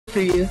for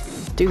you.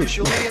 Dude.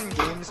 Usually in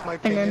games, my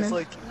ping is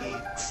like 8.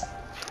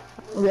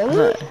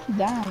 Really?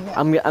 Damn.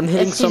 I'm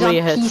hitting so many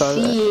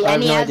headshots. I have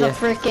and he no has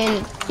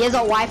idea. he has a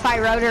Wi-Fi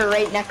router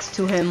right next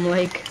to him,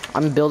 like.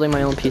 I'm building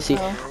my own PC.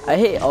 I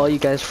hate all you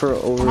guys for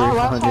over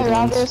 100 My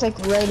router wins. is like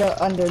right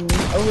under me.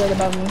 Oh, right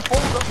above me.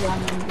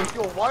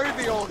 Yo, why are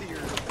they all here?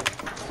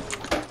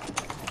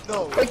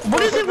 No. Like,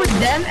 what is it with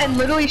them and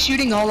literally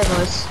shooting all of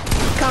us?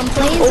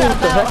 Complains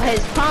about his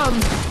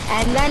pump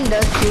and then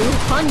does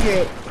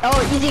 200.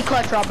 Oh, easy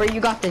clutch, Robert.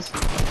 You got this.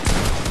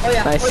 Oh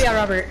yeah. Nice. Oh yeah,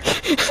 Robert.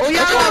 Oh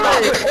yeah,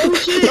 Robert. Oh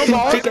shit. No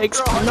balls. Pickaxe.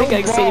 No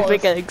Pickaxe. balls.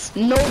 Pickaxe.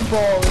 No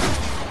balls.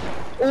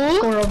 Let's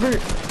go,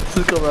 Robert.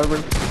 Let's go,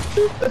 Robert.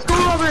 Let's go,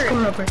 Robert.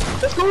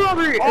 Let's go,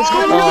 Robert. Let's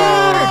go,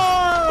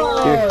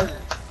 Oh.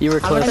 You were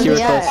close. You were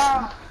close.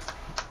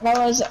 That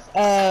was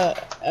Why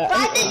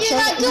did you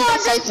not do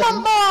this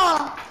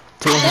ball?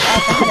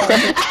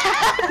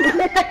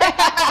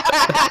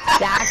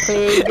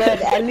 Exactly. Good.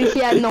 At least he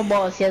has no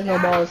balls. He has no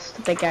balls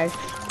to pick out.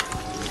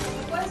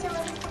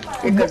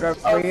 You're good,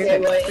 Robert. Okay, You're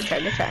good. boy. Good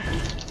try.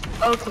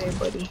 Okay,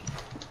 buddy.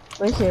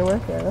 We're here.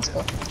 Let's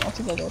go. All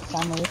together,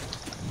 family.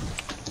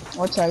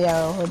 Watch out,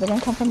 yeah. They're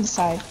gonna come from the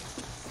side.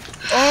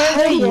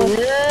 Oh,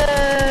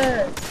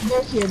 Yeah.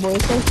 they're here,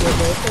 boys. They're here,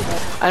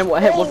 boys. I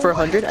hit one for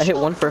 100. I hit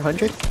one for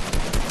 100.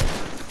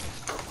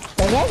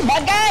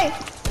 Bad guy!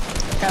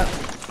 Go.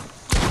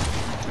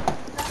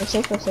 We're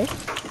safe.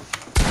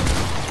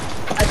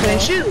 I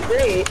couldn't shoot.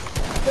 Great.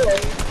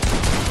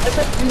 Let's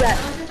not do that.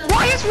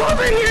 Why is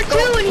Robert here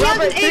too? And he has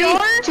an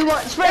AR? 2,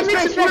 1. Spread. Yo,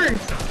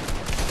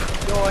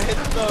 I hit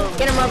the.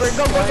 Get him, Robert.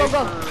 Go.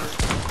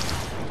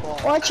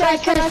 Watch out, I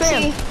cannot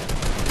see.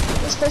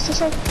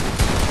 This way.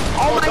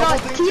 Oh my God,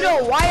 Tito!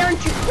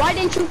 Why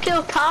didn't you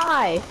kill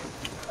Kai?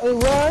 Hey,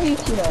 where are you,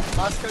 Tito?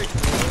 Last guy.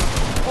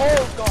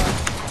 Oh god.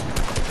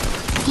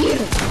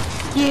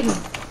 Get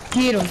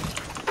him.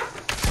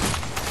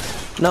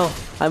 No,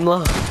 I'm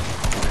low.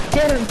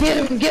 Get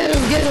him.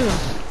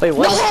 Wait,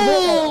 what?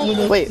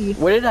 No! Wait,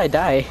 where did I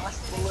die?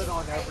 Last bullet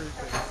on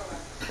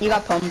everything. You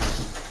got pumped.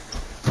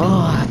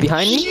 Oh,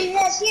 behind me?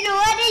 Tito,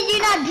 why did you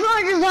not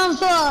join us on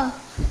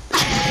the?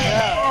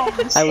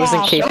 I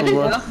wasn't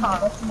capable.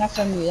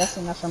 That's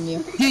enough from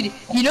you. Dude,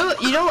 you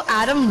know,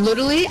 Adam,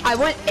 literally, I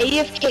went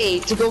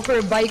AFK to go for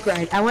a bike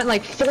ride. I went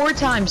like 4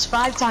 times,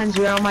 5 times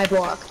around my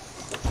block.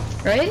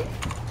 Right?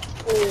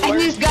 And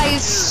this guy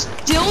is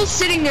still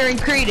sitting there in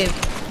creative,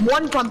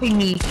 one pumping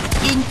me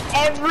in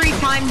every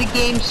time the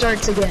game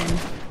starts again.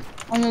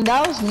 I mean,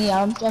 that was me.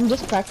 I'm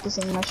just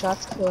practicing my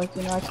shots. I feel like,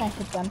 I can't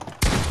hit them.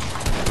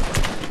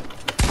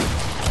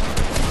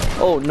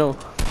 Oh no.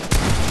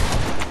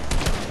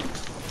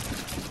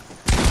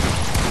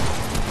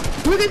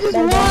 Look at this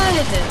one!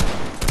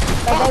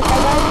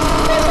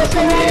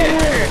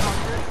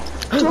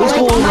 Let's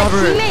go,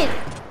 Robert.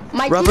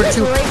 My Robert, teammate's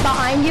right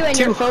behind you and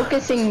you're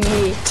focusing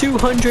me.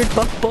 200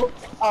 bump.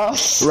 Oh,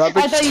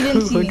 Robert, I thought you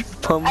didn't see.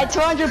 200 pump. I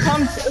 200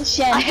 pumps.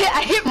 Shen. I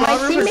hit My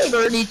Robert for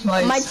 30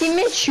 twice. My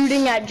teammate's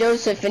shooting at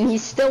Joseph and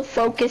he's still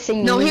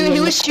focusing No, me. he in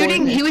was the shooting.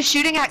 corner. He was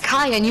shooting at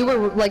Kai, and you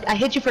were like, I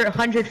hit you for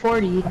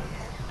 140.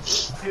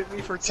 Hit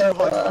me for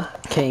 200.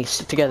 Okay,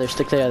 stick together.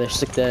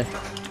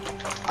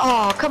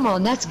 Oh, come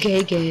on, that's gay.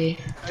 If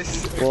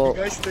you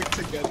guys stick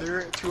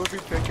together, 2 of you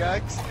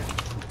pickaxe, and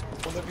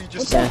 1 of you What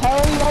just. the hell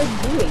are you guys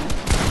doing?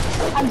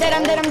 I'm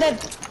dead.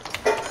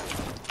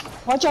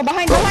 Watch out,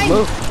 behind.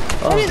 Move.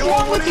 What is Yo,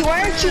 wrong what with you? is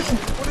Why aren't you? this?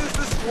 What is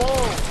this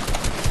wall?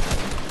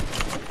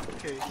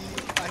 Okay,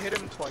 I hit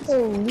him twice.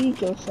 Holy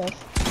Joseph.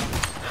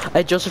 I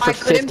hit Joseph for I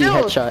couldn't 50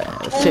 build. headshot.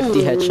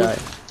 50 headshot.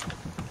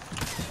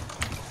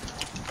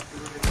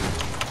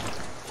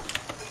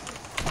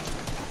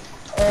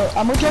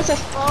 I'm with Joseph.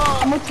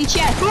 I'm with each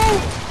yet. So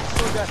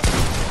good.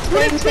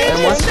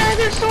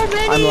 There's so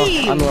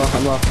many. I'm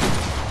low.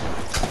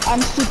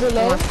 I'm super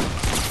low.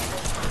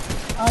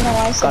 I don't know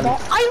why I said Got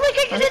that.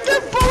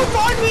 They're both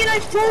on me, and I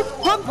both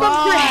pumped them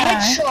for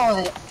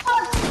headshot.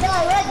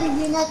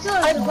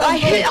 I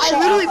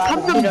literally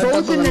pumped them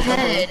both in the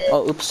head.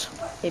 Oh, oops.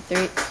 Hit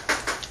 3.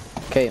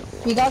 Okay,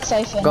 We got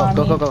Siphon go. on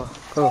me.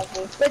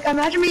 Like,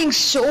 imagine being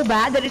so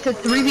bad that it's a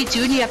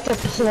 3v2 and you have to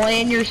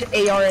plan your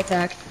AR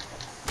attack.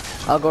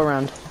 I'll go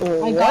around.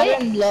 I got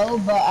him low,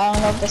 but I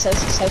don't know if the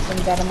Siphon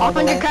got him all the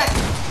way. 100 cut.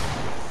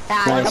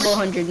 Ah, Nice. double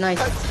 100. Nice.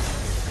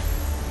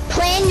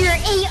 Plan your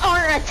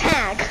AR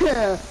attack.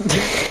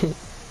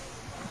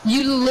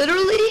 You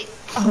literally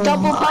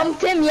Double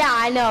pumped him? Yeah,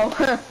 I know.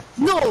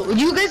 No,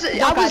 you guys,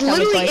 I was tell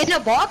me literally twice. in a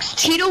box,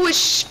 Tito was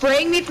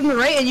spraying me from the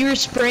right, and you were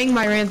spraying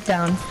my ramp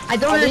down. I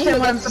don't understand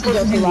what I'm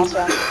supposed to do. last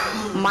round.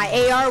 My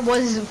AR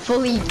was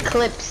fully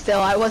clipped still.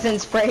 I wasn't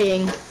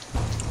spraying.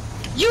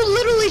 You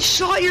literally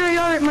shot your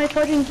AR at my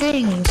fucking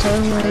thing, so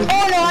I'm like...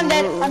 Oh no,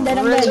 I'm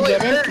dead. Really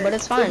didn't, but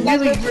it's fine.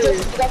 Really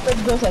rude.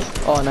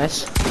 Joseph. Oh,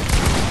 nice.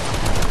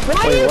 Why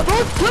are Wait, you what?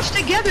 both pushed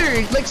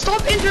together? Like,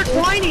 stop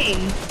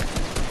intertwining!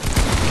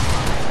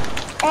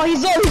 Oh,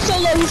 he's so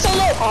low.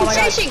 Oh my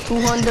god,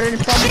 200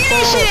 from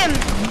Finish him!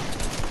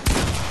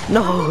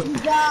 No,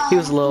 he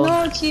was low.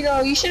 No,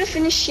 Tito, you should have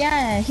finished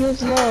Shan. He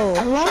was low.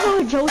 I love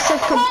how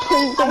Joseph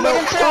complains I hit about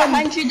him for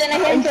 100, then I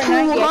hit him for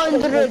 90.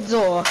 200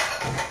 though.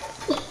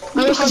 I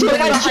was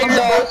complaining about how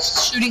you're both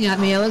shooting at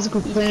me. I wasn't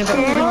complaining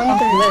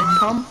about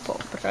Campo,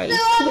 right?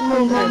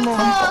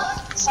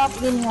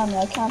 Stop leaning on me,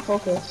 I can't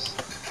focus.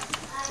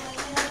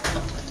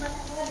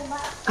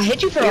 I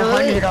hit you for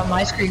 100 on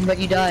my screen, but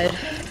you died.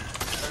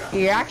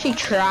 You're actually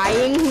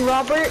trying,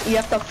 Robert. You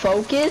have to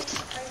focus.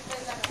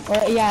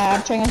 Well, yeah,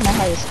 I'm trying with my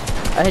highest.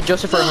 I hit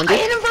Joseph for I 100.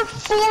 hit him for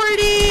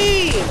 40!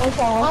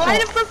 I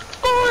hit him for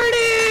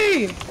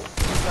 40!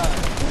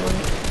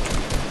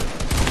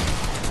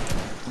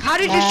 How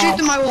did you shoot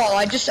through my wall?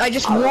 I just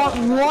want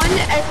one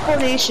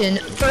explanation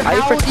for I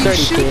hit how for you 30,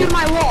 shoot kid. through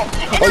my wall.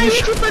 And Oh, I you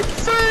hit you for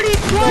 30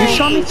 twice! You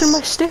shot me through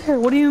my stair.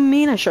 What do you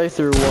mean I shot you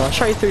through a wall? I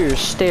shot you through your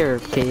stair,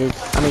 kid.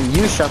 I mean,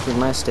 you shot through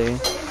my stair.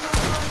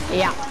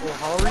 Yeah.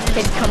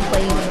 Kid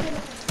complaining.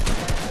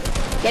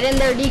 Get in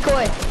there,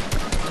 decoy.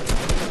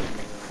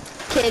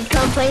 Kid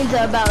complains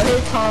about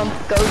his hump.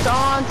 Goes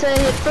on to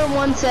hit for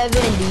 170.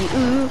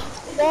 Ooh.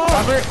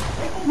 Robert.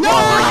 No!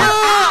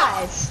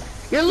 Ass.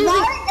 You're losing. I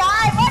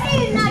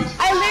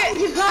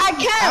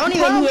can't. I don't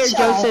even hear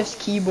Joseph's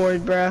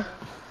keyboard, bruh.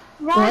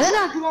 What?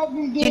 Do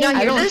you not I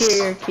hear don't this?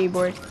 hear your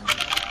keyboard.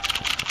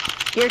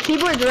 Your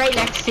keyboard's right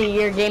next to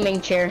your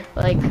gaming chair.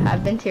 Like,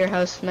 I've been to your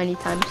house many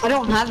times. I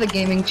don't have a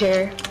gaming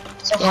chair.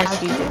 So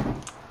Yes, you do.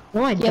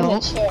 No, I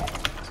don't.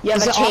 You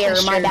have It's a an chair,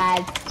 office my chair.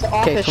 bad. It's an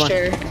office come on.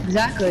 chair.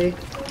 Exactly.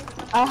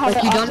 I'll have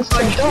Like, you done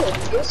plugged up.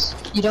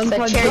 You done The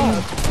plugged chair,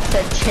 up.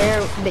 the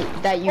chair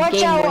that you Watch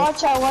game out, with.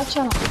 watch out, watch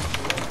out.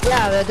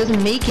 Yeah, that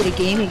doesn't make it a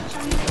gaming.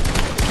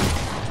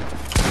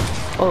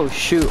 Oh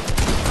shoot.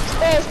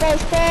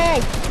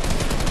 Spray.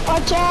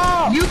 Watch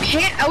out. You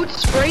can't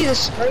outspray the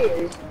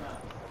sprayer.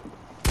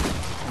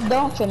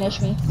 Don't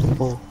finish me.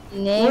 Oh.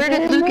 Where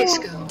did Lucas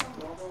go?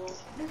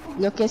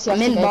 Lucas, you I'm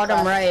have in to go bottom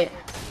fast. right.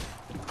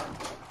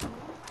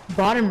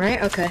 Bottom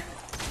right? Okay.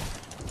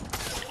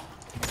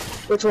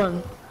 Which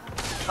one?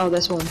 Oh,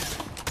 this one.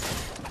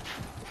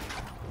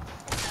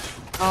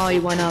 Oh, he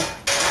went up.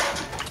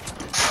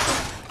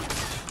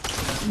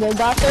 They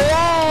got the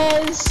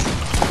res.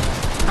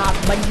 Ah,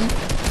 buddy.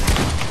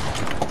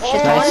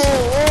 Shit, nice.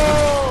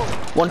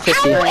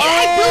 150. I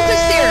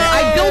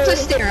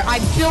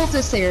built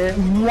a stair!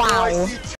 Wow.